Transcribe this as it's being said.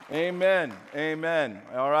Amen. Amen.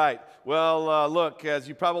 All right. Well, look, as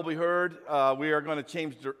you probably heard, we are going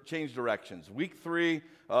to change directions. Week 3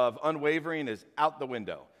 of Unwavering is out the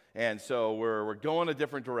window. And so we're going a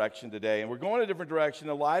different direction today. And we're going a different direction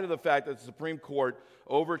in light of the fact that the Supreme Court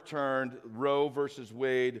overturned Roe versus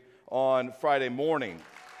Wade on Friday morning.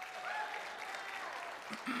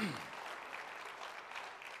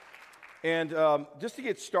 And just to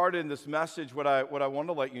get started in this message, what I want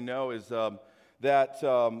to let you know is that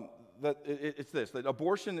it's this: that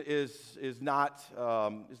abortion is not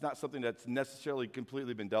something that's necessarily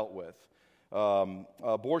completely been dealt with.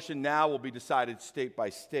 Abortion now will be decided state by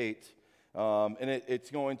state, and it's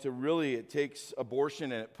going to really, it takes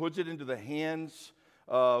abortion and it puts it into the hands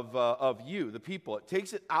of you, the people. It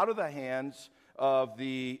takes it out of the hands of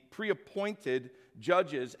the pre-appointed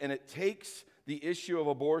judges, and it takes the issue of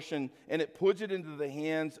abortion and it puts it into the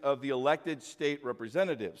hands of the elected state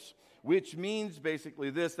representatives, which means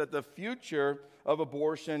basically this, that the future of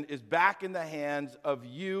abortion is back in the hands of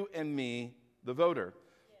you and me, the voter.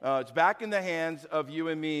 It's back in the hands of you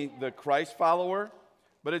and me, the Christ follower,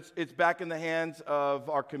 but it's back in the hands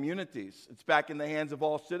of our communities. It's back in the hands of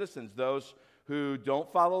all citizens, those who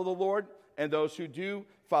don't follow the Lord and those who do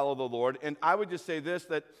follow the Lord. And I would just say this,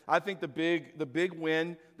 that I think the big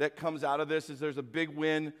win that comes out of this is there's a big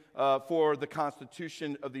win for the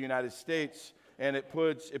Constitution of the United States, and it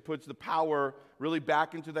puts the power really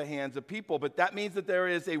back into the hands of people. But that means that there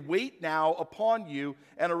is a weight now upon you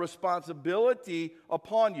and a responsibility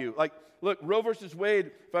upon you. Like, look, Roe versus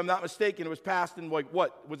Wade, if I'm not mistaken, it was passed in, what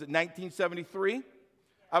was it, 1973?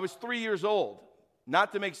 I was 3 years old,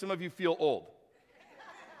 not to make some of you feel old.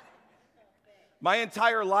 My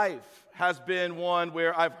entire life has been one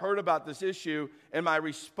where I've heard about this issue, and my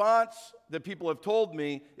response that people have told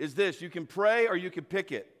me is this: you can pray or you can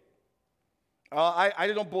picket.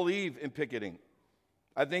 I don't believe in picketing.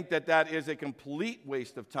 I think that is a complete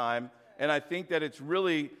waste of time, and I think that it's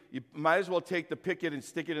really, you might as well take the picket and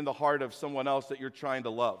stick it in the heart of someone else that you're trying to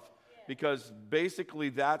love, because basically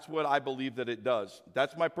that's what I believe that it does.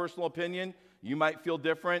 That's my personal opinion. You might feel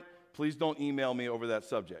different. Please don't email me over that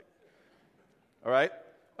subject. All right?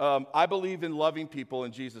 I believe in loving people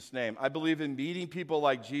in Jesus' name. I believe in meeting people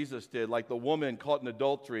like Jesus did, like the woman caught in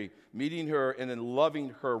adultery, meeting her and then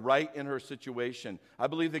loving her right in her situation. I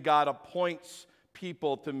believe that God appoints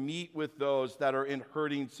people to meet with those that are in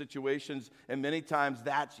hurting situations, and many times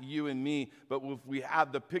that's you and me. But if we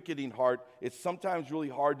have the picketing heart, it's sometimes really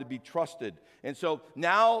hard to be trusted. And so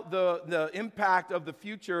now the impact of the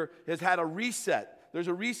future has had a reset. There's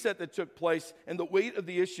a reset that took place, and the weight of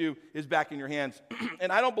the issue is back in your hands. And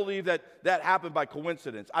I don't believe that happened by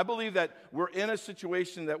coincidence. I believe that we're in a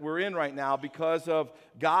situation that we're in right now because of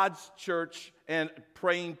God's church and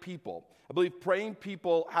praying people. I believe praying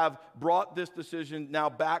people have brought this decision now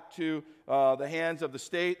back to the hands of the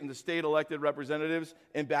state and the state elected representatives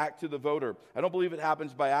and back to the voter. I don't believe it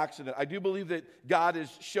happens by accident. I do believe that God is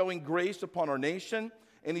showing grace upon our nation,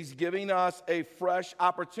 and he's giving us a fresh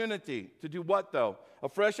opportunity to do what, though? A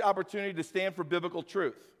fresh opportunity to stand for biblical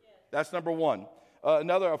truth. That's number one.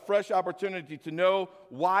 A fresh opportunity to know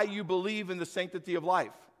why you believe in the sanctity of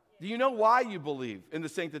life. Do you know why you believe in the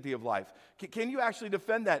sanctity of life? Can you actually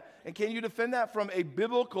defend that? And can you defend that from a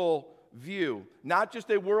biblical view, not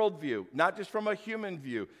just a world view, not just from a human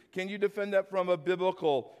view? Can you defend that from a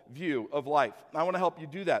biblical view of life? I want to help you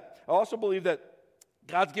do that. I also believe that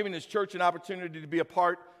God's giving his church an opportunity to be a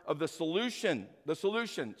part of the solution. The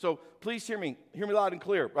solution. So please hear me loud and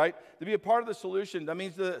clear, right? To be a part of the solution, that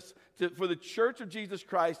means this: for the Church of Jesus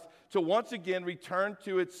Christ to once again return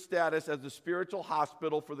to its status as the spiritual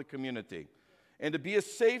hospital for the community, and to be a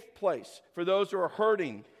safe place for those who are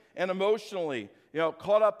hurting and emotionally,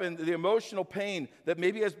 caught up in the emotional pain that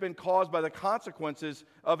maybe has been caused by the consequences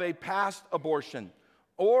of a past abortion.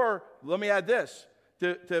 Or, let me add this,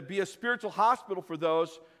 to be a spiritual hospital for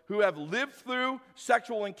those who have lived through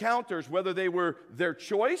sexual encounters, whether they were their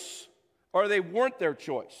choice or they weren't their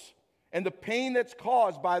choice. And the pain that's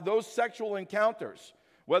caused by those sexual encounters,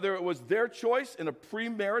 whether it was their choice in a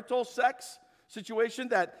premarital sex situation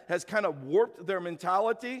that has kind of warped their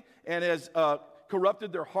mentality and has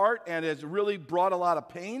corrupted their heart and has really brought a lot of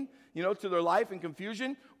pain, to their life and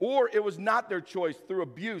confusion, or it was not their choice through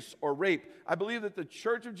abuse or rape. I believe that the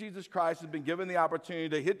Church of Jesus Christ has been given the opportunity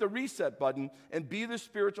to hit the reset button and be the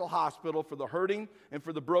spiritual hospital for the hurting and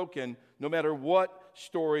for the broken, no matter what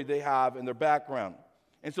story they have in their background.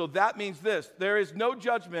 And so that means this: there is no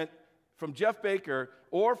judgment from Jeff Baker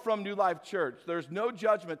or from New Life Church. There's no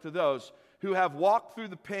judgment to those who have walked through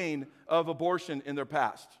the pain of abortion in their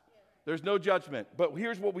past. There's no judgment. But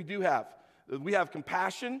here's what we do have. We have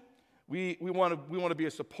compassion. We want to be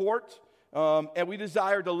a support, and we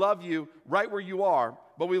desire to love you right where you are.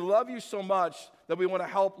 But we love you so much that we want to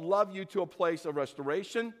help love you to a place of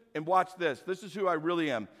restoration. And watch this. This is who I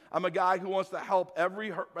really am. I'm a guy who wants to help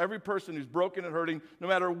every person who's broken and hurting, no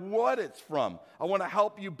matter what it's from. I want to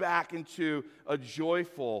help you back into a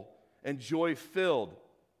joyful and joy-filled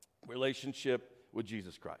relationship with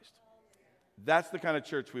Jesus Christ. That's the kind of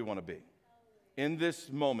church we want to be in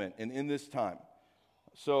this moment and in this time.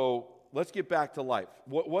 So let's get back to life.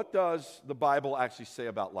 What does the Bible actually say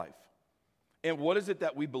about life? And what is it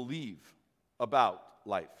that we believe about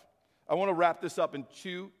life? I want to wrap this up in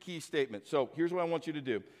two key statements. So here's what I want you to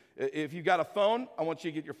do. If you've got a phone, I want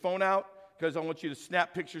you to get your phone out because I want you to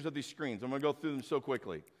snap pictures of these screens. I'm going to go through them so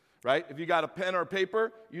quickly, right? If you got a pen or a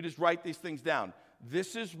paper, you just write these things down.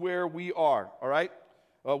 This is where we are, all right?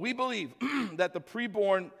 We believe that the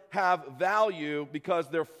preborn have value because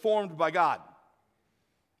they're formed by God.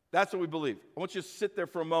 That's what we believe. I want you to sit there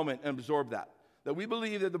for a moment and absorb that. That we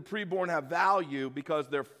believe that the preborn have value because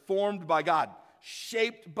they're formed by God,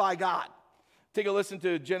 shaped by God. Take a listen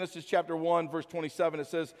to Genesis chapter 1, verse 27. It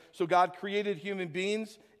says, "So God created human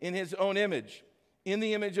beings in his own image. In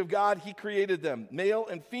the image of God, he created them. Male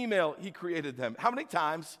and female, he created them." How many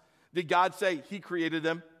times did God say he created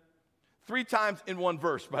them? 3 times in one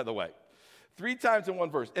verse, by the way. 3 times in one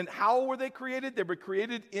verse. And how were they created? They were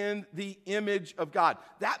created in the image of God.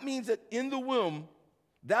 That means that in the womb,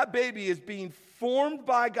 that baby is being formed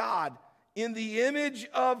by God in the image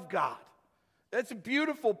of God. That's a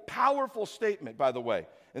beautiful, powerful statement, by the way.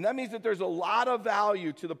 And that means that there's a lot of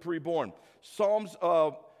value to the preborn. Psalms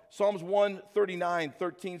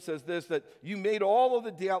 139:13 says this, that you made all of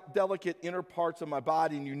the delicate inner parts of my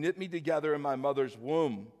body and you knit me together in my mother's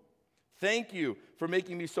womb. Thank you for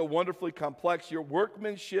making me so wonderfully complex. Your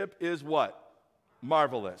workmanship is what?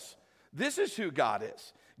 Marvelous. This is who God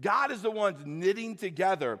is. God is the one knitting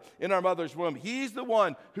together in our mother's womb. He's the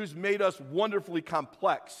one who's made us wonderfully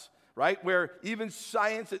complex, right? Where even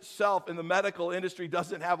science itself in the medical industry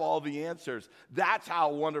doesn't have all the answers. That's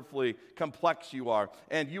how wonderfully complex you are.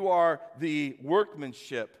 And you are the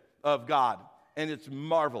workmanship of God, and it's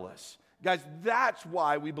marvelous. Guys, that's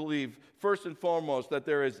why we believe, first and foremost, that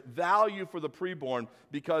there is value for the preborn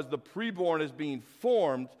because the preborn is being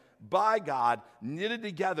formed by God, knitted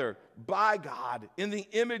together by God, in the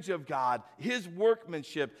image of God, his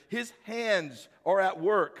workmanship. His hands are at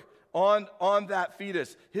work on that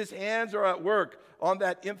fetus. His hands are at work on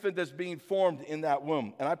that infant that's being formed in that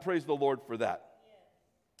womb. And I praise the Lord for that.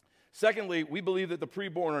 Secondly, we believe that the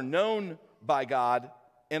preborn are known by God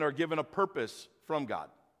and are given a purpose from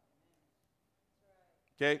God.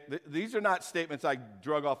 Okay? These are not statements I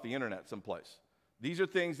drug off the internet someplace. These are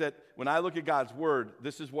things that when I look at God's word,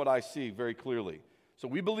 this is what I see very clearly. So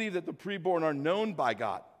we believe that the preborn are known by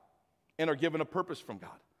God and are given a purpose from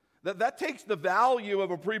God. That takes the value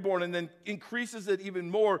of a preborn and then increases it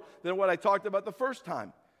even more than what I talked about the first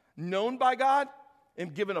time. Known by God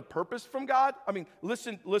and given a purpose from God. I mean,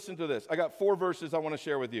 listen to this. I got 4 verses I want to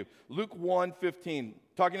share with you. Luke 1:15,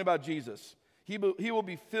 talking about Jesus. He will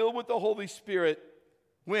be filled with the Holy Spirit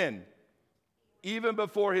when? Even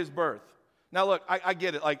before his birth. Now, look, I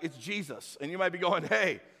get it. Like, it's Jesus. And you might be going,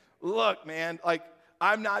 hey, look, man, like,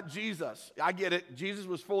 I'm not Jesus. I get it. Jesus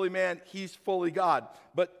was fully man. He's fully God.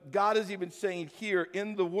 But God is even saying here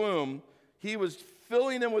in the womb, he was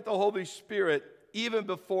filling him with the Holy Spirit even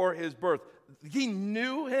before his birth. He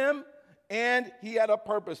knew him, and he had a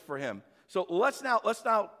purpose for him. So let's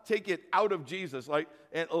now take it out of Jesus,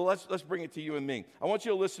 and let's bring it to you and me. I want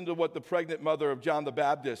you to listen to what the pregnant mother of John the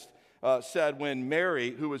Baptist said when Mary,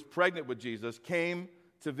 who was pregnant with Jesus, came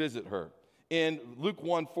to visit her. In Luke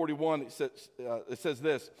 1:41, it says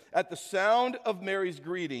this, "At the sound of Mary's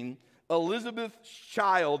greeting, Elizabeth's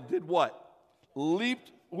child did what?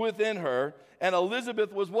 Leaped within her, and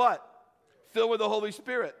Elizabeth was what? Filled with the Holy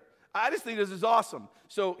Spirit." I just think this is awesome.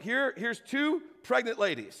 So here's 2 pregnant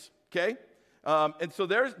ladies, okay? And so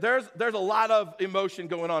there's a lot of emotion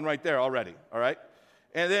going on right there already, all right?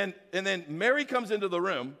 And then Mary comes into the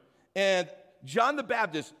room, and John the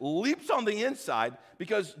Baptist leaps on the inside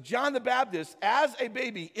because John the Baptist, as a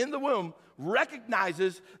baby in the womb,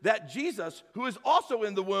 recognizes that Jesus, who is also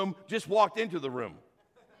in the womb, just walked into the room.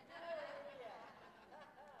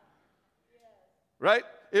 Right?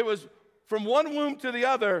 It was from one womb to the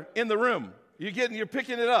other in the room. You're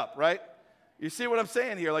picking it up, right? You see what I'm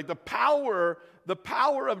saying here? Like the power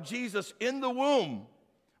of Jesus in the womb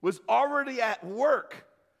was already at work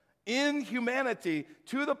in humanity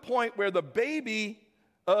to the point where the baby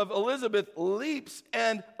of Elizabeth leaps,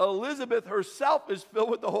 and Elizabeth herself is filled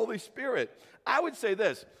with the Holy Spirit. I would say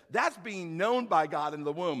this, that's being known by God in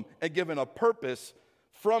the womb and given a purpose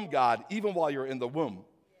from God even while you're in the womb.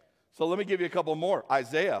 So let me give you a couple more.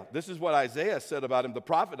 Isaiah, this is what Isaiah said about him. The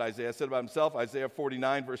prophet Isaiah said about himself, Isaiah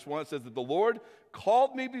 49, verse 1, it says that the Lord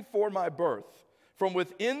called me before my birth. From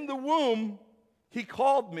within the womb, he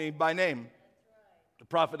called me by name. The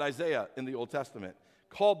prophet Isaiah in the Old Testament,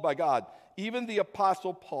 called by God. Even the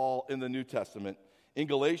apostle Paul in the New Testament, in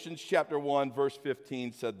Galatians chapter 1, verse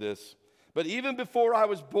 15, said this, but even before I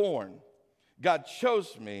was born, God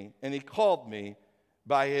chose me and he called me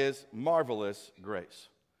by his marvelous grace.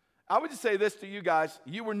 I would just say this to you guys.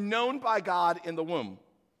 You were known by God in the womb,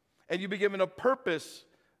 and you've been given a purpose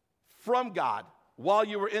from God while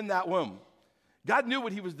you were in that womb. God knew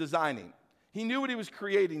what he was designing. He knew what he was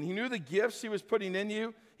creating. He knew the gifts he was putting in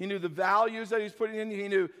you. He knew the values that he was putting in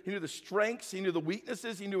you. He knew the strengths. He knew the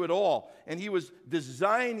weaknesses. He knew it all. And he was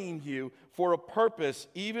designing you for a purpose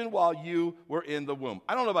even while you were in the womb.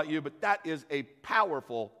 I don't know about you, but that is a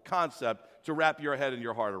powerful concept to wrap your head and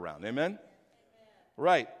your heart around. Amen?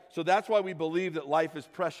 Right. So that's why we believe that life is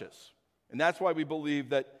precious. And that's why we believe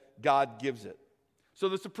that God gives it. So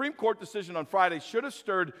the Supreme Court decision on Friday should have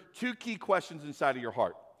stirred two key questions inside of your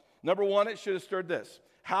heart. Number one, it should have stirred this.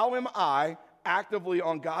 How am I actively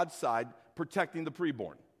on God's side protecting the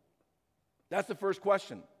preborn? That's the first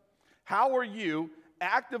question. How are you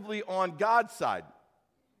actively on God's side?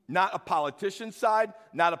 Not a politician's side,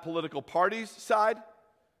 not a political party's side,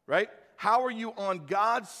 right? How are you on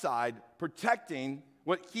God's side protecting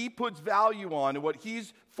what he puts value on and what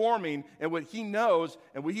he's forming and what he knows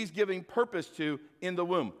and what he's giving purpose to in the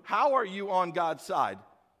womb? How are you on God's side,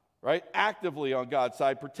 right? Actively on God's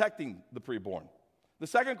side, protecting the preborn. The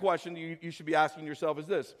second question you should be asking yourself is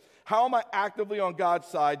this. How am I actively on God's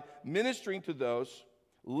side ministering to those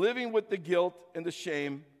living with the guilt and the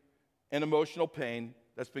shame and emotional pain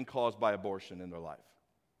that's been caused by abortion in their life?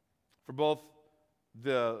 For both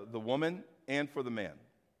the woman and for the man.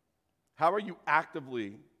 How are you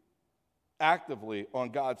actively on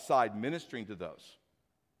God's side ministering to those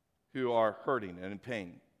who are hurting and in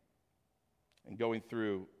pain and going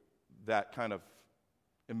through that kind of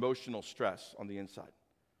emotional stress on the inside?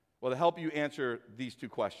 Well, to help you answer these two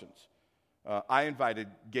questions, I invited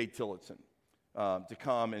Gay Tillotson to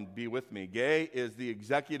come and be with me. Gay is the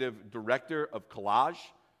executive director of Collage.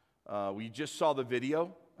 We just saw the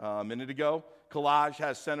video a minute ago. Collage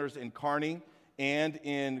has centers in Kearney and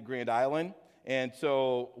in Grand Island. And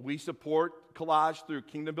so we support Collage through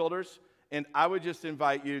Kingdom Builders. And I would just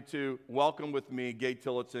invite you to welcome with me Gay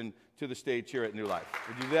Tillotson to the stage here at New Life.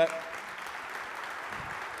 Would you do that?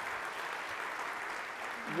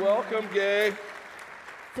 Welcome, Gay.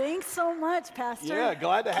 Thanks so much, Pastor. Yeah,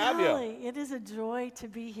 glad to have you. It is a joy to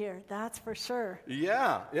be here, that's for sure.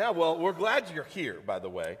 Yeah. Well, we're glad you're here, by the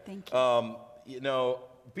way. Thank you.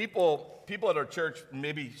 People at our church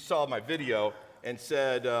maybe saw my video and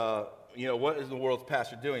said, what is the world's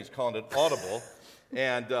pastor doing? He's calling it audible.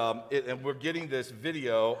 And we're getting this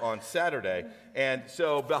video on Saturday. And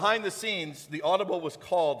so behind the scenes, the audible was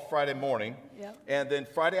called Friday morning. Yep. And then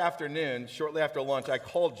Friday afternoon, shortly after lunch, I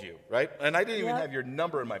called you, right? And I didn't even have your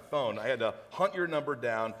number in my phone. I had to hunt your number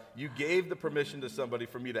down. You gave the permission to somebody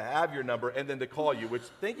for me to have your number and then to call you, which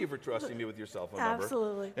thank you for trusting me with your cell phone number.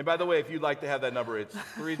 Absolutely. And by the way, if you'd like to have that number, it's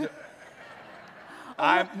 3...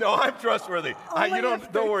 I'm trustworthy.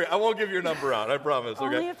 Don't worry. I won't give your number out. I promise.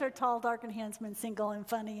 Okay. Only if they're tall, dark, and handsome, and single, and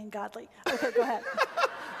funny, and godly. Okay, go ahead.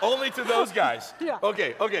 Only to those guys. Yeah.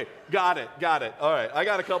 Okay. Got it. All right. I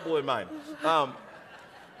got a couple in mind.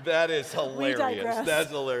 That is hilarious. We digress. That's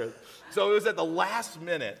hilarious. So it was at the last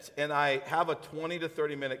minute, and I have a 20 to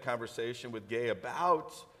 30 minute conversation with Gay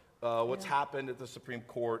about what's happened at the Supreme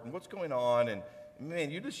Court and what's going on. And man,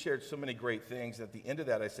 you just shared so many great things. At the end of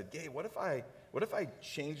that, I said, Gay, what if I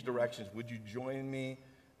change directions? Would you join me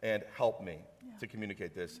and help me to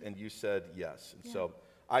communicate this? And you said yes. And so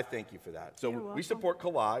I thank you for that. So we support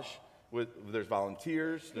Collage. There's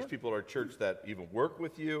volunteers. There's people at our church that even work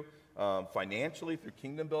with you financially through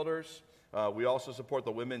Kingdom Builders. We also support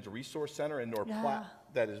the Women's Resource Center in North Platte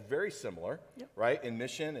that is very similar, right, in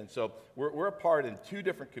mission. And so we're a part in two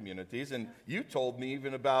different communities. And you told me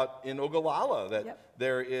even about in Ogallala that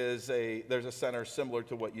there's a center similar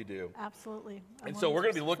to what you do. Absolutely. And so we're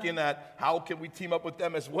going to be looking at how can we team up with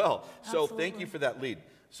them as well. So thank you for that lead.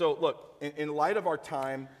 So look, in light of our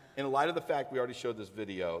time, in light of the fact we already showed this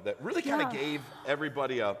video that really kind of gave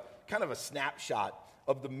everybody a kind of a snapshot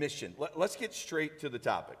of the mission. Let's get straight to the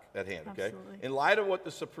topic at hand, okay? Absolutely. In light of what the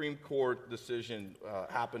Supreme Court decision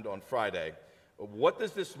happened on Friday, What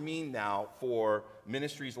does this mean now for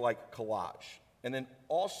ministries like Collage? And then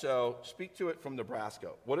also speak to it from Nebraska.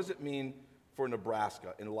 What does it mean for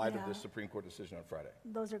Nebraska in light of this Supreme Court decision on Friday?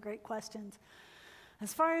 Those are great questions.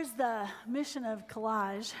 As far as the mission of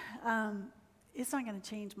Collage, it's not going to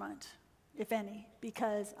change much, if any,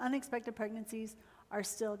 because unexpected pregnancies are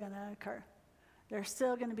still going to occur. There's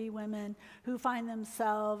still going to be women who find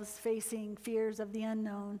themselves facing fears of the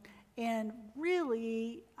unknown and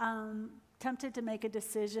really tempted to make a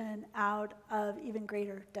decision out of even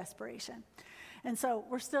greater desperation. And so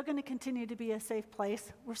we're still going to continue to be a safe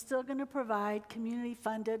place. We're still going to provide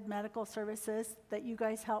community-funded medical services that you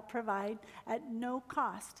guys help provide at no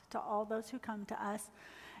cost to all those who come to us.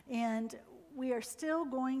 And we are still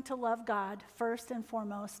going to love God first and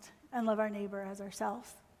foremost and love our neighbor as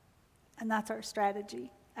ourselves. And that's our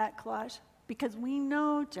strategy at Collage. Because we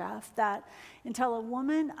know, Jeff, that until a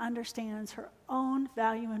woman understands her own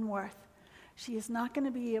value and worth, she is not going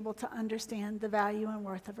to be able to understand the value and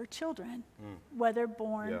worth of her children, whether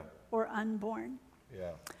born or unborn.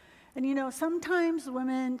 Yeah. And you know, sometimes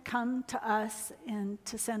women come to us and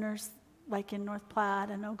to centers like in North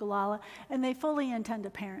Platte and Ogallala, and they fully intend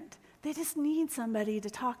to parent. They just need somebody to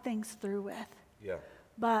talk things through with. Yeah.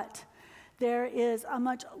 But there is a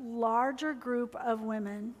much larger group of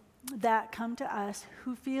women that come to us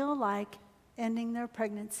who feel like ending their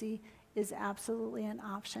pregnancy is absolutely an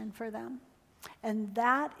option for them. And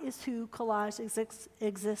that is who Collage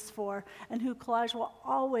exists for, and who Collage will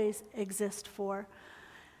always exist for.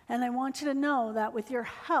 And I want you to know that with your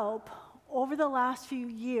help, over the last few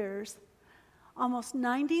years, almost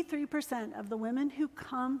 93% of the women who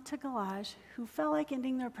come to Collage who felt like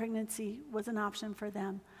ending their pregnancy was an option for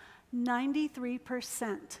them,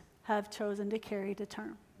 93% have chosen to carry to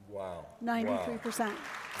term. Wow. 93%. Wow.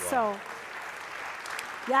 So,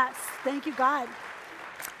 yes, thank you, God.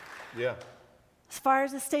 Yeah. As far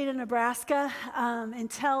as the state of Nebraska,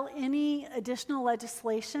 until any additional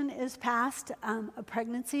legislation is passed, a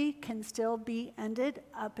pregnancy can still be ended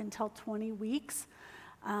up until 20 weeks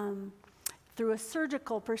through a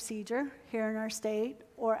surgical procedure here in our state,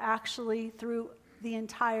 or actually through the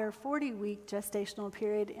entire 40-week gestational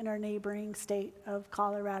period in our neighboring state of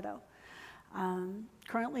Colorado.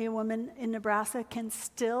 Currently, a woman in Nebraska can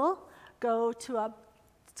still go to a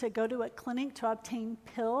clinic to obtain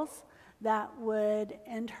pills that would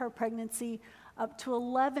end her pregnancy up to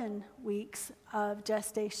 11 weeks of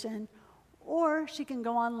gestation, or she can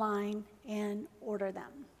go online and order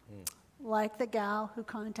them. Like the gal who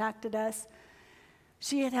contacted us,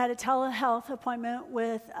 she had a telehealth appointment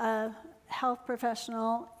with a health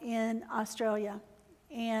professional in Australia,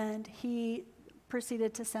 and he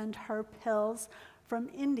proceeded to send her pills from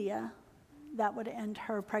India that would end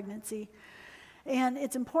her pregnancy. And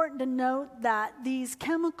it's important to note that these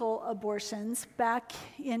chemical abortions back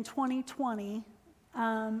in 2020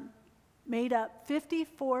 made up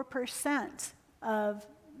 54% of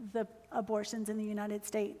the abortions in the United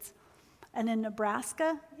States. And in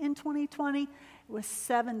Nebraska in 2020, it was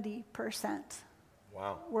 70%.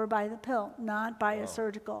 Wow. Were by the pill, not by a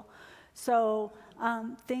surgical. So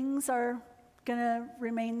things are going to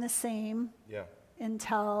remain the same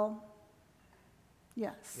until,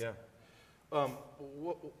 yes. Yeah.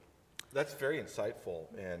 That's very insightful,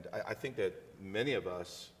 and I think that many of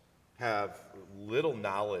us have little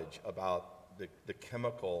knowledge about the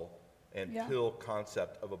chemical and pill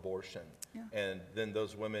concept of abortion. Yeah. And then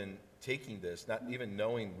those women taking this, not even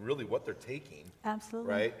knowing really what they're taking.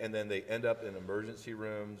 Absolutely. Right? And then they end up in emergency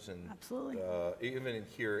rooms, and even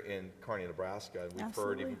here in Kearney, Nebraska. And we've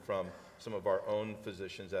heard even from some of our own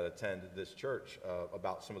physicians that attend this church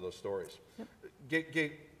about some of those stories.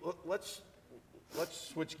 Gabe, let's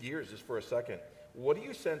switch gears just for a second. What do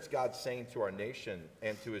you sense God's saying to our nation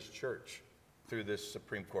and to his church through this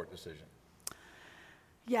Supreme Court decision?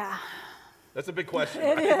 Yeah. That's a big question.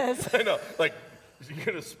 It right? is. I know. Like, you're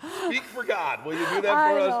going to speak for God. Will you do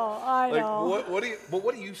that for us? I know. What do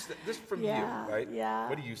you, this from you, right? Yeah.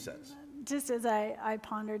 What do you sense? Just as I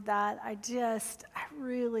pondered that, I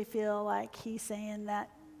really feel like he's saying that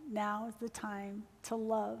now is the time to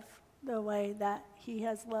love the way that he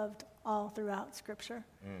has loved all throughout Scripture.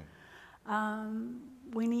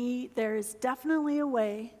 There is definitely a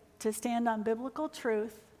way to stand on biblical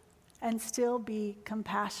truth and still be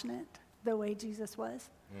compassionate the way Jesus was.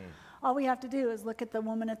 All we have to do is look at the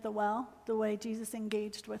woman at the well, the way Jesus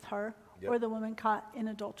engaged with her, or the woman caught in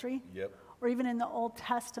adultery, or even in the Old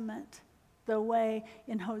Testament, the way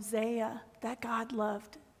in Hosea that God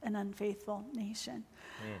loved an unfaithful nation.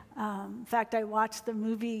 In fact, I watched the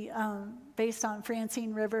movie based on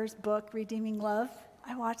Francine Rivers' book, Redeeming Love.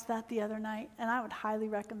 I watched that the other night, and I would highly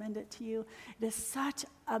recommend it to you. It is such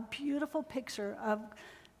a beautiful picture of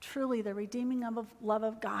truly the redeeming love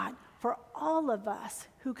of God for all of us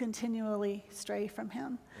who continually stray from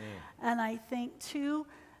him. And I think, too,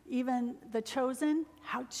 even The Chosen,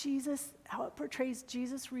 how it portrays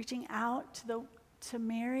Jesus reaching out to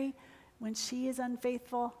Mary when she is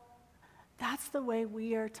unfaithful. That's the way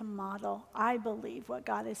we are to model, I believe, what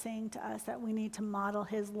God is saying to us, that we need to model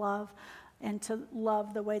his love and to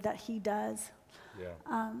love the way that he does.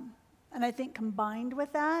 Yeah. And I think combined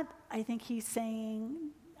with that, I think he's saying,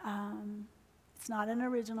 it's not an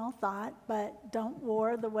original thought, but don't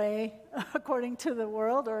war the way according to the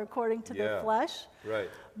world or according to the flesh, Right.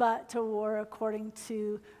 but to war according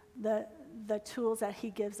to the tools that he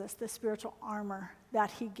gives us, the spiritual armor that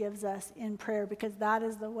he gives us in prayer, because that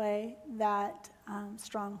is the way that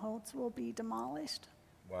strongholds will be demolished.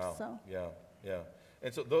 Wow. So. Yeah.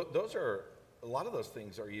 And so those are, a lot of those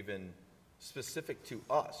things are even specific to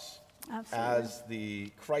us. Absolutely. As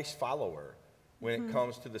the Christ follower when it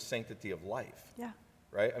comes to the sanctity of life. Yeah.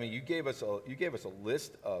 Right? I mean, you gave us a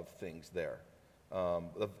list of things there,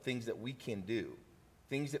 of things that we can do,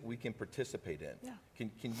 things that we can participate in. Yeah.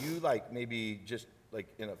 Can you maybe just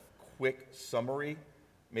in a quick summary,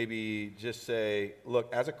 maybe just say,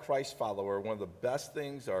 look, as a Christ follower, one of the best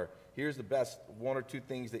things here's the best one or two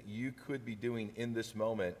things that you could be doing in this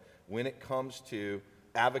moment when it comes to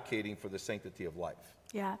advocating for the sanctity of life.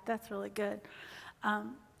 Yeah, that's really good.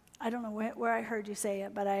 I don't know where I heard you say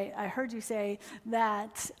it, but I heard you say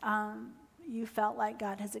that you felt like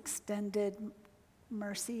God has extended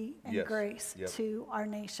mercy and grace to our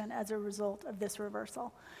nation as a result of this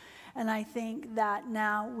reversal. And I think that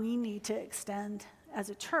now we need to extend, as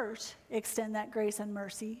a church, extend that grace and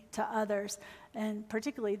mercy to others, and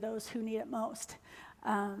particularly those who need it most.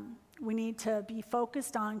 We need to be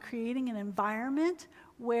focused on creating an environment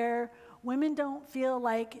where women don't feel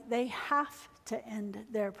like they have to end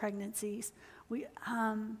their pregnancies. We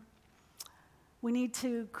need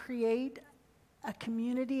to create a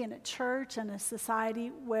community and a church and a society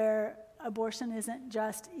where abortion isn't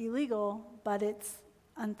just illegal, but it's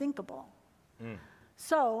unthinkable.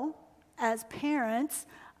 So, as parents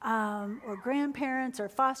or grandparents or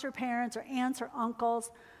foster parents or aunts or uncles,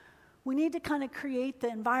 we need to kind of create the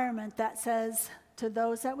environment that says to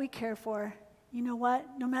those that we care for, you know what,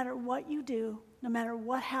 no matter what you do, no matter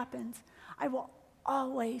what happens, I will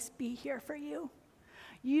always be here for you.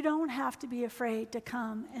 You don't have to be afraid to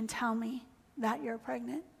come and tell me that you're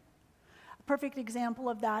pregnant. A perfect example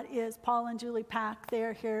of that is Paul and Julie Pack.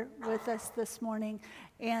 They're here with us this morning,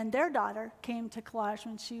 and their daughter came to Collage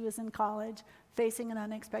when she was in college, facing an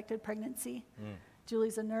unexpected pregnancy.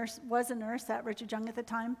 Julie's was a nurse at Richard Young at the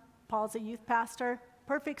time. Paul's a youth pastor.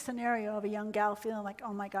 Perfect scenario of a young gal feeling like,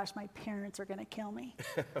 oh my gosh, my parents are going to kill me.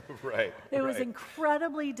 Right. It was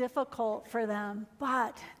incredibly difficult for them,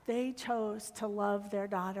 but they chose to love their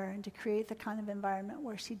daughter and to create the kind of environment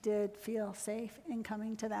where she did feel safe in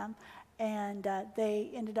coming to them. And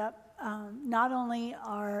they ended up, not only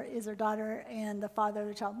is their daughter and the father of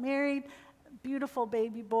the child married, beautiful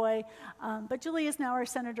baby boy, but Julie is now our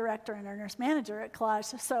center director and our nurse manager at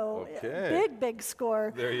Collage. So big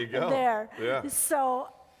score. There you go. There. Yeah. So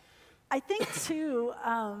I think too,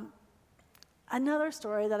 another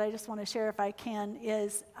story that I just want to share if I can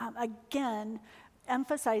is, again,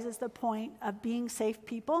 emphasizes the point of being safe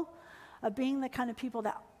people, of being the kind of people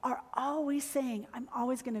that are always saying, I'm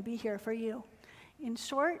always going to be here for you. In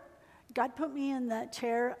short, God put me in the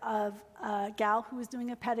chair of a gal who was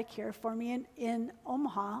doing a pedicure for me in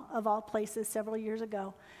Omaha, of all places, several years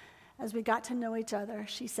ago. As we got to know each other,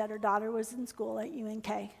 she said her daughter was in school at UNK.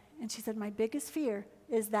 And she said, my biggest fear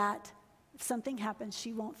is that if something happens,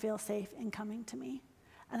 she won't feel safe in coming to me.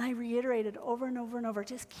 And I reiterated over and over and over,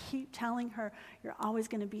 just keep telling her, you're always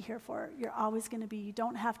going to be here for her. You're always going to be, you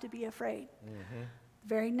don't have to be afraid.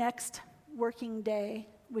 Very next working day,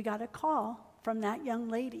 we got a call from that young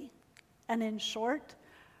lady. And in short,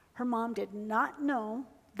 her mom did not know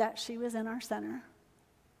that she was in our center.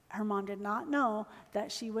 Her mom did not know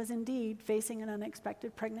that she was indeed facing an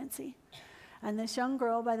unexpected pregnancy. And this young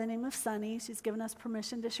girl by the name of Sunny, she's given us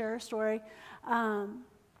permission to share her story,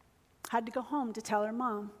 had to go home to tell her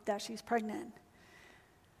mom that she's pregnant.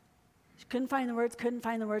 She couldn't find the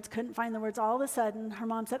words. All of a sudden, her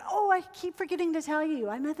mom said, oh, I keep forgetting to tell you.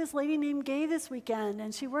 I met this lady named Gay this weekend,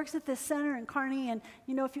 and she works at this center in Kearney, and,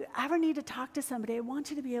 if you ever need to talk to somebody, I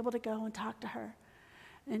want you to be able to go and talk to her.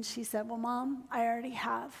 And she said, well, Mom, I already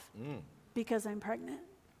have, because I'm pregnant.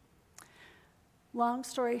 Long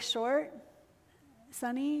story short,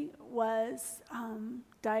 Sunny was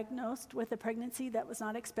diagnosed with a pregnancy that was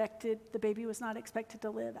not expected. The baby was not expected to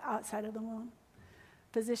live outside of the womb.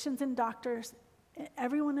 Physicians and doctors,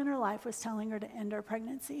 everyone in her life was telling her to end her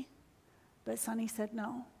pregnancy. But Sunny said,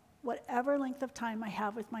 no, whatever length of time I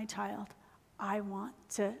have with my child, I want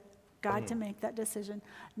God to make that decision,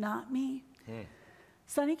 not me.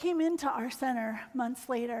 Sunny came into our center months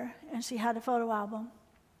later, and she had a photo album.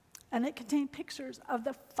 And it contained pictures of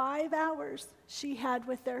the 5 hours she had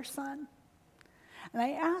with their son. And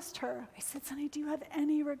I asked her, I said, Sunny, do you have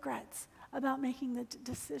any regrets about making the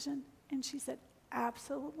decision? And she said,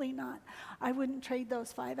 absolutely not. I wouldn't trade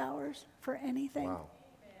those 5 hours for anything. Wow.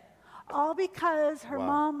 All because her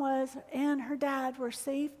mom and her dad were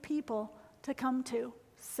safe people to come to.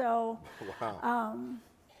 So, wow.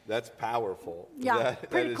 That's powerful. Yeah,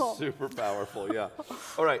 pretty that is cool. super powerful, yeah.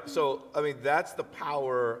 All right, so, I mean, that's the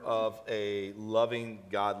power of a loving,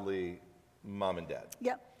 godly mom and dad.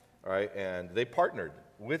 Yep. All right, and they partnered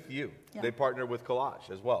with you. Yeah. They partnered with Collage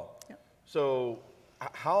as well. Yep. So,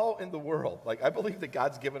 how in the world, like, I believe that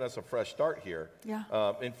God's given us a fresh start here. Yeah.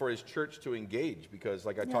 And for his church to engage, because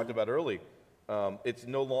like I talked about early, it's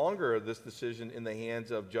no longer this decision in the hands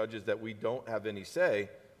of judges that we don't have any say.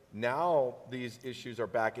 Now these issues are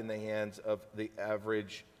back in the hands of the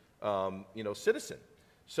average, citizen.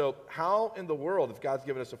 So how in the world, if God's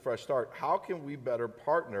given us a fresh start, how can we better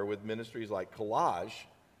partner with ministries like Collage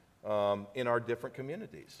in our different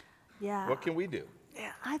communities? Yeah. What can we do?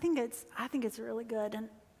 Yeah, I think it's really good,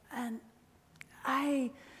 and I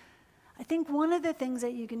think one of the things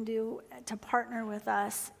that you can do to partner with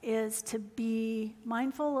us is to be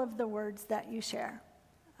mindful of the words that you share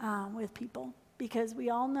with people. Because we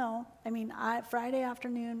all know, Friday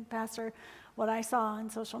afternoon, Pastor, what I saw on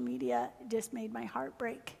social media just made my heart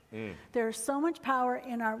break. There's so much power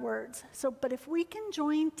in our words. But if we can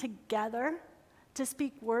join together to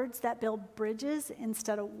speak words that build bridges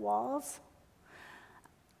instead of walls,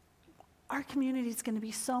 our community is going to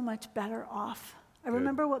be so much better off. I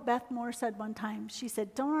remember what Beth Moore said one time. She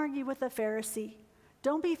said, don't argue with a Pharisee.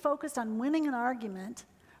 Don't be focused on winning an argument,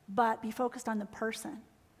 but be focused on the person.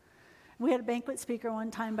 We had a banquet speaker one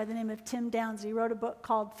time by the name of Tim Downs. He wrote a book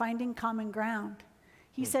called Finding Common Ground.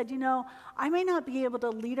 He said, I may not be able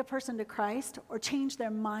to lead a person to Christ or change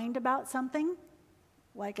their mind about something,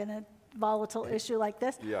 like in a volatile issue like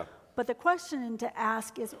this. Yeah. But the question to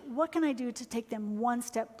ask is, what can I do to take them one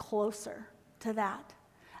step closer to that?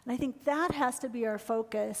 And I think that has to be our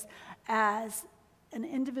focus as an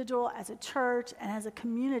individual, as a church, and as a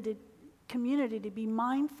community to be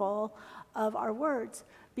mindful of our words.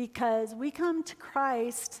 Because we come to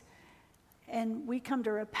Christ and we come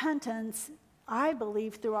to repentance, I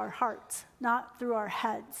believe, through our hearts, not through our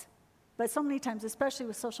heads. But so many times, especially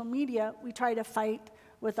with social media, we try to fight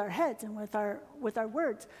with our heads and with our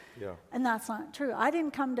words. Yeah. And that's not true. I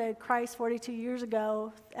didn't come to Christ 42 years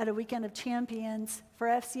ago at a weekend of champions for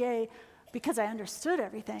FCA because I understood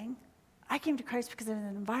everything. I came to Christ because of an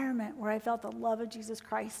environment where I felt the love of Jesus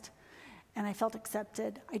Christ. And I felt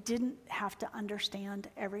accepted. I didn't have to understand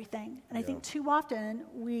everything. And I think too often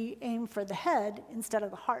we aim for the head instead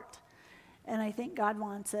of the heart. And I think God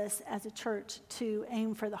wants us as a church to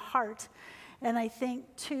aim for the heart. And I think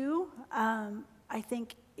too,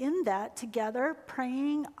 in that together,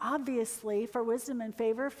 praying obviously for wisdom and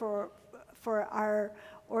favor for our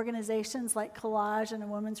organizations like Collage and a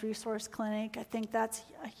Women's Resource Clinic. I think that's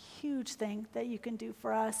a huge thing that you can do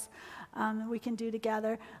for us. We can do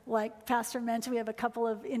together. Like Pastor mentioned, we have a couple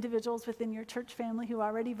of individuals within your church family who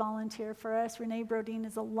already volunteer for us. Renee Brodeen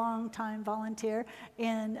is a longtime volunteer,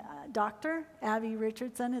 and Dr. Abby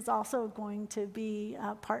Richardson is also going to be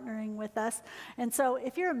partnering with us. And so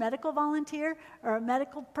if you're a medical volunteer or a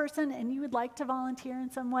medical person and you would like to volunteer in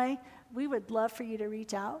some way, we would love for you to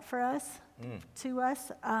reach out to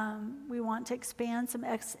us. We want to expand some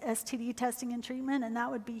STD testing and treatment, and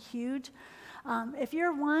that would be huge. If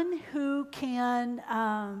you're one who can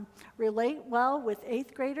relate well with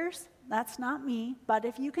 8th graders, that's not me, but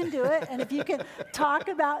if you can do it, and if you can talk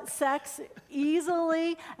about sex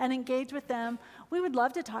easily and engage with them, we would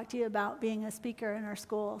love to talk to you about being a speaker in our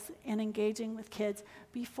schools and engaging with kids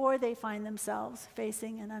before they find themselves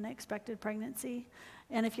facing an unexpected pregnancy.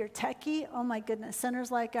 And if you're techie, oh my goodness,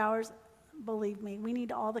 centers like ours, believe me, we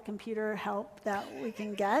need all the computer help that we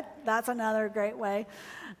can get. That's another great way.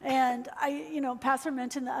 And Pastor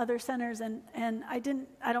mentioned the other centers, and I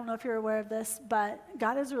don't know if you're aware of this, but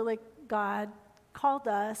God called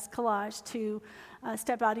us, Collage, to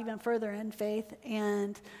step out even further in faith,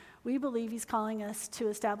 and we believe he's calling us to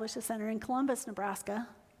establish a center in Columbus, Nebraska,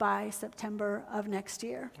 by September of next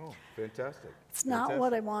year. Oh, fantastic. It's not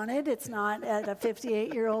what I wanted. It's not at a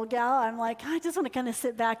 58-year-old gal. I'm like, I just want to kind of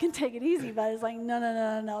sit back and take it easy. But it's like,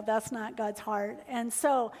 no, that's not God's heart. And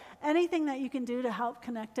so anything that you can do to help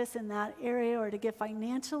connect us in that area or to get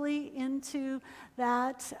financially into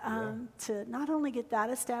that, to not only get that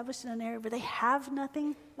established in an area where they have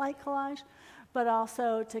nothing like Collage, but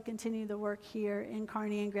also to continue the work here in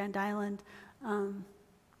Kearney and Grand Island,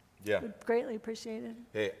 would greatly appreciate it.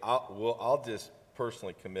 Hey, I'll just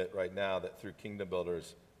personally commit right now that through Kingdom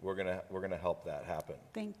Builders, we're gonna help that happen.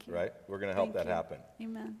 Thank you. Right? We're gonna help that happen.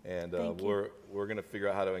 Amen. And we're gonna figure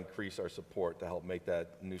out how to increase our support to help make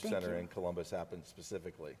that new center in Columbus happen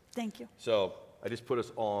specifically. Thank you. So I just put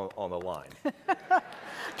us all on the line.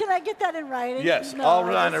 Can I get that in writing? Yes, No, I'll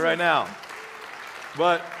run it right now.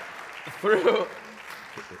 But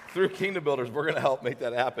through Kingdom Builders, we're going to help make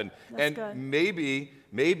that happen. That's and good.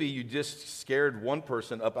 maybe you just scared one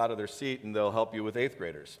person up out of their seat, and they'll help you with 8th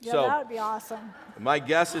graders. Yeah, So that would be awesome. my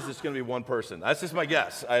guess is it's going to be one person. That's just my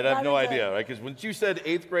guess. I have no idea, right? Because when you said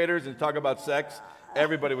 8th graders and talk about sex,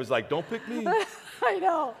 everybody was like, "Don't pick me." I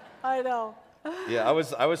know. Yeah, I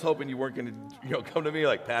was hoping you weren't going to come to me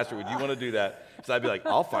like, "Pastor, would you want to do that?" So I'd be like,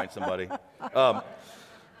 "I'll find somebody."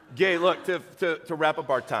 Gay, look, to wrap up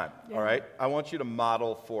our time, all right? I want you to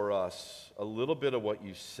model for us a little bit of what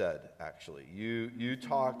you said, actually. You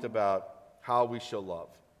talked about how we show love.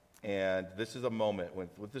 And this is a moment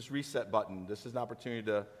with this reset button, this is an opportunity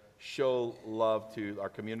to show love to our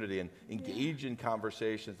community and engage in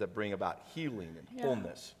conversations that bring about healing and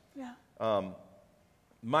wholeness. Yeah.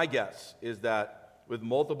 My guess is that with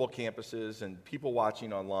multiple campuses and people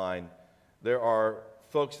watching online, there are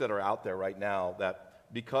folks that are out there right now that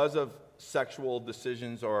because of sexual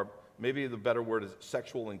decisions, or maybe the better word is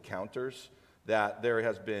sexual encounters, that there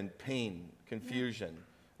has been pain, confusion,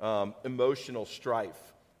 emotional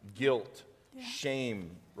strife, guilt,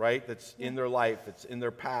 shame, right? That's in their life, it's in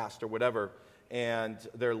their past or whatever. And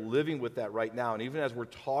they're living with that right now. And even as we're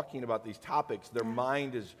talking about these topics, their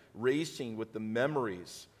mind is racing with the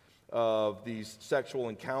memories of these sexual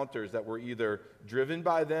encounters that were either driven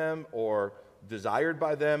by them or desired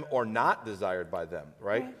by them or not desired by them,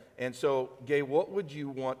 right? And so, Gay, what would you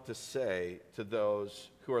want to say to those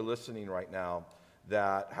who are listening right now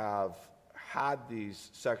that have had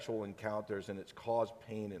these sexual encounters and it's caused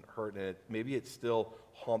pain and hurt, and maybe it's still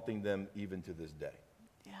haunting them even to this day?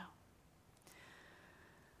 Yeah.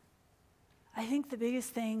 I think the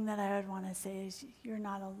biggest thing that I would want to say is you're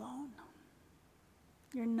not alone.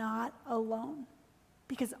 You're not alone.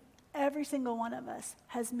 Because every single one of us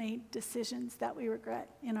has made decisions that we regret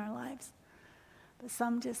in our lives. But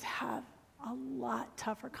some just have a lot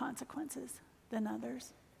tougher consequences than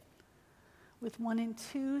others. With 1 in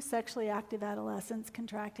 2 sexually active adolescents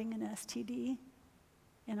contracting an STD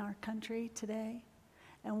in our country today,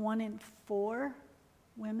 and 1 in 4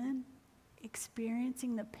 women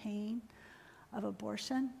experiencing the pain of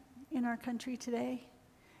abortion in our country today,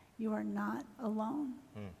 you are not alone.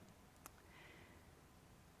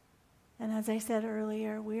 And as I said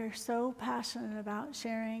earlier, we are so passionate about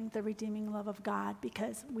sharing the redeeming love of God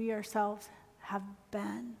because we ourselves have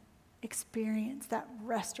experienced that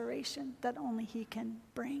restoration that only He can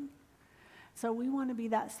bring. So we want to be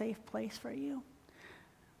that safe place for you.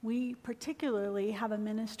 We particularly have a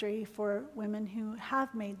ministry for women who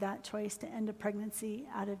have made that choice to end a pregnancy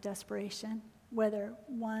out of desperation, whether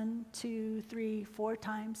 1, 2, 3, 4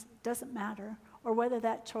 times, doesn't matter, or whether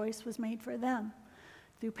that choice was made for them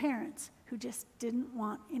through parents who just didn't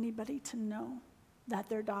want anybody to know that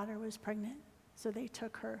their daughter was pregnant, so they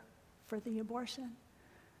took her for the abortion.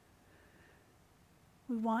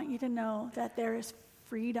 We want you to know that there is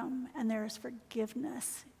freedom and there is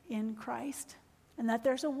forgiveness in Christ, and that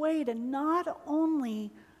there's a way to not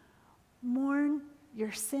only mourn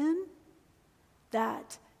your sin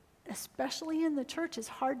that, especially in the church, is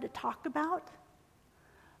hard to talk about,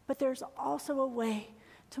 but there's also a way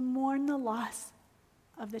to mourn the loss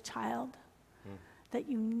of the child that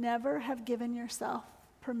you never have given yourself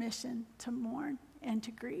permission to mourn and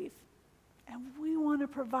to grieve. And we want to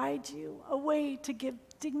provide you a way to give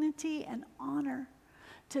dignity and honor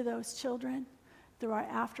to those children through our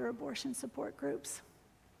after-abortion support groups.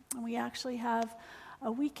 And we actually have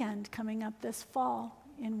a weekend coming up this fall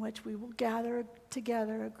in which we will gather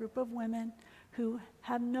together a group of women who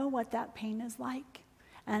know what that pain is like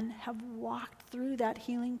and have walked through that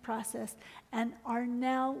healing process and are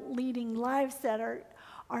now leading lives that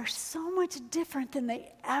are so much different than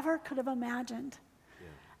they ever could have imagined. Yeah.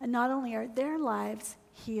 And not only are their lives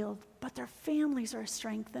healed, but their families are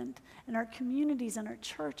strengthened, and our communities and our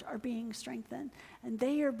church are being strengthened, and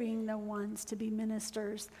they are being the ones to be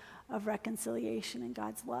ministers of reconciliation and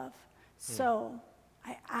God's love. So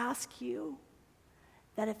I ask you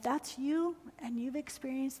that if that's you and you've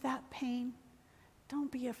experienced that pain,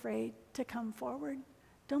 don't be afraid to come forward.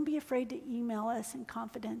 Don't be afraid to email us and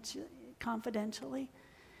confidentially,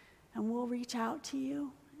 and we'll reach out to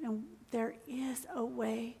you. And there is a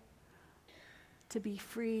way to be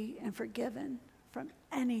free and forgiven from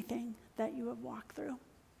anything that you have walked through.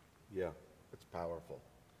 Yeah, it's powerful.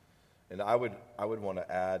 And I would want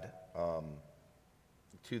to add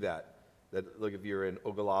to that look, if you're in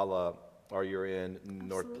Ogallala or you're in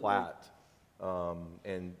North Platte,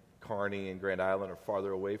 and Kearney and Grand Island are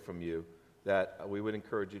farther away from you, that we would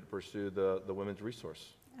encourage you to pursue the Women's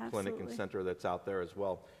Resource Clinic and Center that's out there as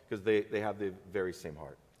well, because they have the very same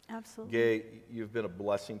heart. Absolutely. Gay, you've been a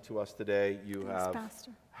blessing to us today. You have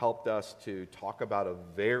Pastor. helped us to talk about a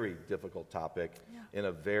very difficult topic in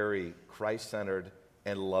a very Christ-centered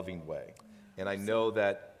and loving way. And I know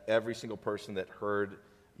that every single person that heard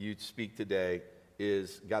you speak today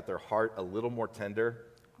got their heart a little more tender,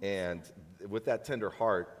 and with that tender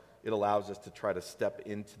heart, it allows us to try to step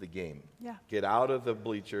into the game. Yeah. Get out of the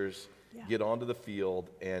bleachers, get onto the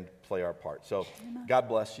field, and play our part. So God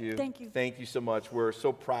bless you. Thank you. Thank you so much. We're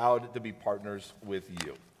so proud to be partners with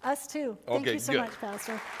you. Us too. Thank you so good. much,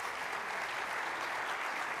 Pastor.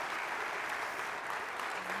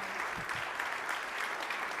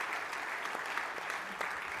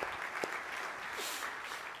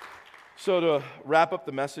 So to wrap up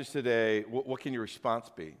the message today, what can your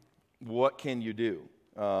response be? What can you do?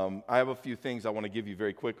 I have a few things I want to give you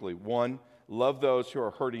very quickly. One, love those who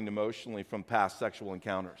are hurting emotionally from past sexual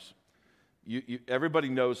encounters. Everybody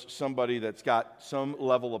knows somebody that's got some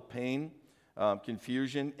level of pain,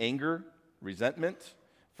 confusion, anger, resentment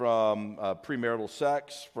from premarital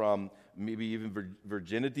sex, from maybe even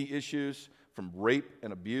virginity issues, from rape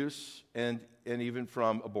and abuse, and even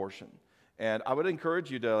from abortion. And I would encourage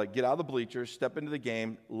you to get out of the bleachers, step into the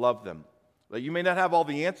game, love them. You may not have all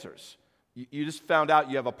the answers. You just found out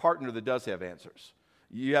you have a partner that does have answers.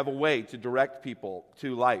 You have a way to direct people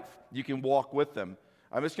to life. You can walk with them.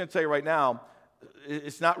 I'm just going to tell you right now,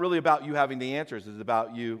 it's not really about you having the answers. It's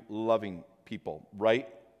about you loving people right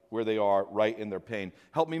where they are, right in their pain.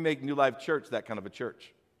 Help me make New Life Church that kind of a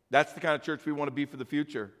church. That's the kind of church we want to be for the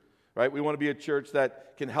future, right? We want to be a church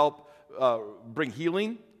that can help bring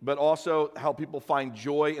healing, but also help people find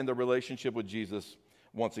joy in their relationship with Jesus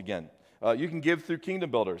once again. You can give through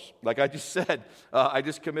Kingdom Builders. Like I just said, I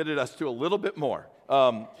just committed us to a little bit more.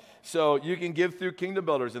 So you can give through Kingdom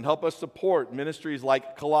Builders and help us support ministries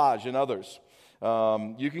like Collage and others.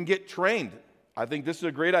 You can get trained. I think this is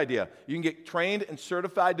a great idea. You can get trained and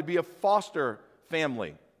certified to be a foster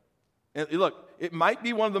family. And look, it might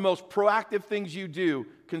be one of the most proactive things you do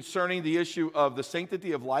concerning the issue of the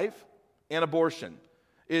sanctity of life and abortion,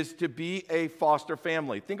 is to be a foster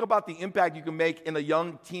family. Think about the impact you can make in a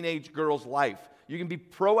young teenage girl's life. You can be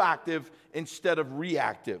proactive instead of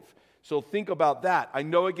reactive. So think about that. I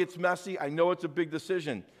know it gets messy. I know it's a big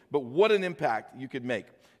decision, but what an impact you could make.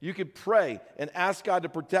 You could pray and ask God to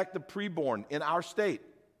protect the preborn in our state.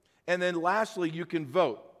 And then lastly, you can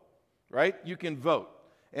vote, right? You can vote.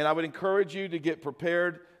 And I would encourage you to get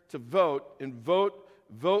prepared to vote and vote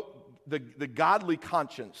the godly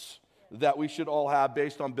conscience that we should all have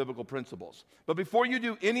based on biblical principles. But before you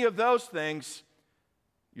do any of those things,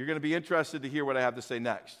 you're going to be interested to hear what I have to say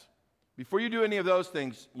next. Before you do any of those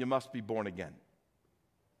things, you must be born again.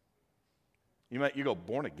 You go,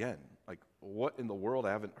 born again? Like, what in the world?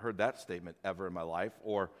 I haven't heard that statement ever in my life.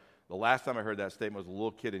 Or the last time I heard that statement was a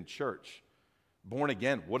little kid in church. Born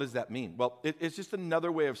again, what does that mean? Well, it's just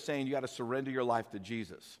another way of saying you got to surrender your life to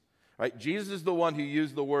Jesus. Right? Jesus is the one who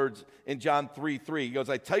used the words in John 3:3. He goes,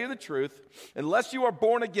 I tell you the truth, unless you are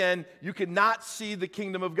born again, you cannot see the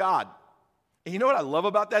kingdom of God. And you know what I love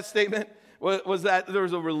about that statement? Was that there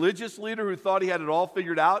was a religious leader who thought he had it all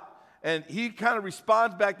figured out, and he kind of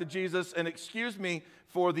responds back to Jesus, and excuse me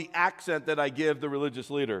for the accent that I give the religious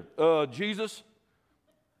leader. Jesus,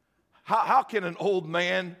 how can an old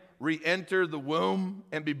man re-enter the womb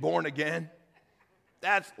and be born again?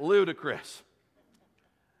 That's ludicrous.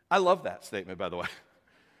 I love that statement, by the way.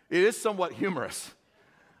 It is somewhat humorous.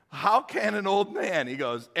 How can an old man, he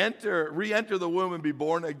goes, re-enter the womb and be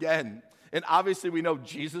born again? And obviously we know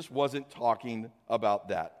Jesus wasn't talking about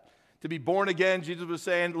that. To be born again, Jesus was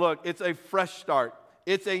saying, look, it's a fresh start.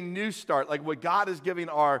 It's a new start. Like what God is giving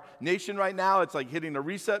our nation right now, it's like hitting a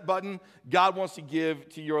reset button. God wants to give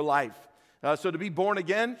to your life. So to be born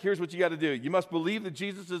again, here's what you got to do. You must believe that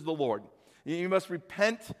Jesus is the Lord. You must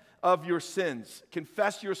repent of your sins,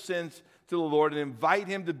 confess your sins to the Lord, and invite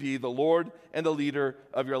him to be the Lord and the leader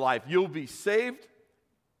of your life. You'll be saved.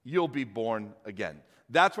 You'll be born again.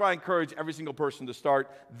 That's where I encourage every single person to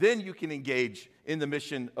start. Then you can engage in the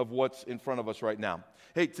mission of what's in front of us right now.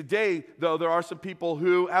 Hey, today, though, there are some people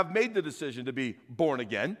who have made the decision to be born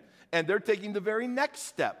again, and they're taking the very next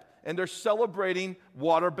step, and they're celebrating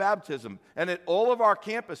water baptism. And at all of our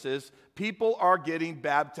campuses, people are getting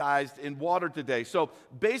baptized in water today. So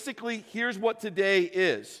basically, here's what today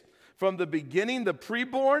is. From the beginning, the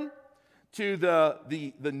preborn, to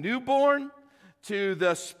the newborn, to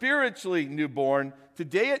the spiritually newborn,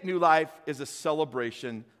 today at New Life is a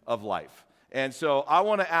celebration of life. And so I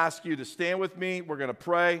want to ask you to stand with me. We're going to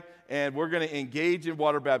pray, and we're going to engage in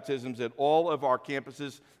water baptisms at all of our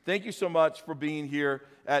campuses. Thank you so much for being here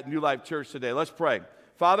at New Life Church today. Let's pray.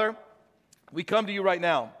 Father, we come to you right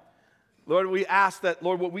now. Lord, we ask that,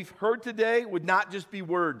 Lord, what we've heard today would not just be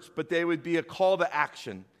words, but they would be a call to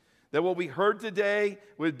action. That what we heard today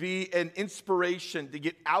would be an inspiration to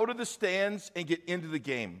get out of the stands and get into the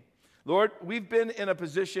game. Lord, we've been in a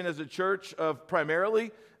position as a church of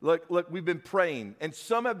primarily, look, we've been praying, and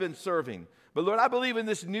some have been serving. But Lord, I believe in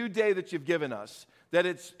this new day that you've given us, that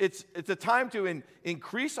it's a time to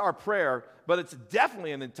increase our prayer, but it's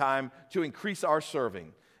definitely a time to increase our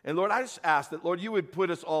serving. And Lord, I just ask that, Lord, you would put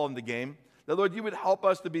us all in the game, that, Lord, you would help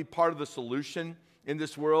us to be part of the solution in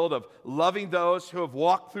this world of loving those who have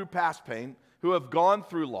walked through past pain, who have gone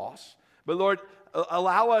through loss. But Lord,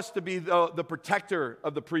 allow us to be the protector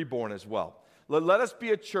of the preborn as well. Let us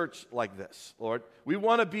be a church like this, Lord. We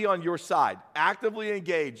want to be on your side, actively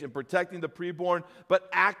engaged in protecting the preborn, but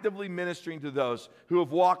actively ministering to those who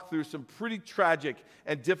have walked through some pretty tragic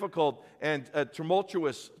and difficult and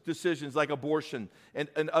tumultuous decisions like abortion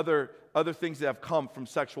and other things that have come from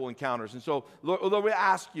sexual encounters. And so, Lord, we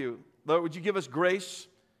ask you, Lord, would you give us grace,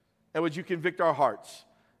 and would you convict our hearts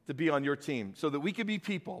to be on your team so that we could be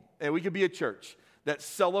people and we could be a church that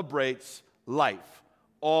celebrates life,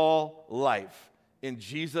 all life, in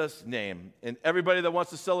Jesus' name. And everybody that wants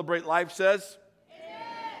to celebrate life says,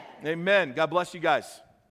 Amen. Amen. God bless you guys.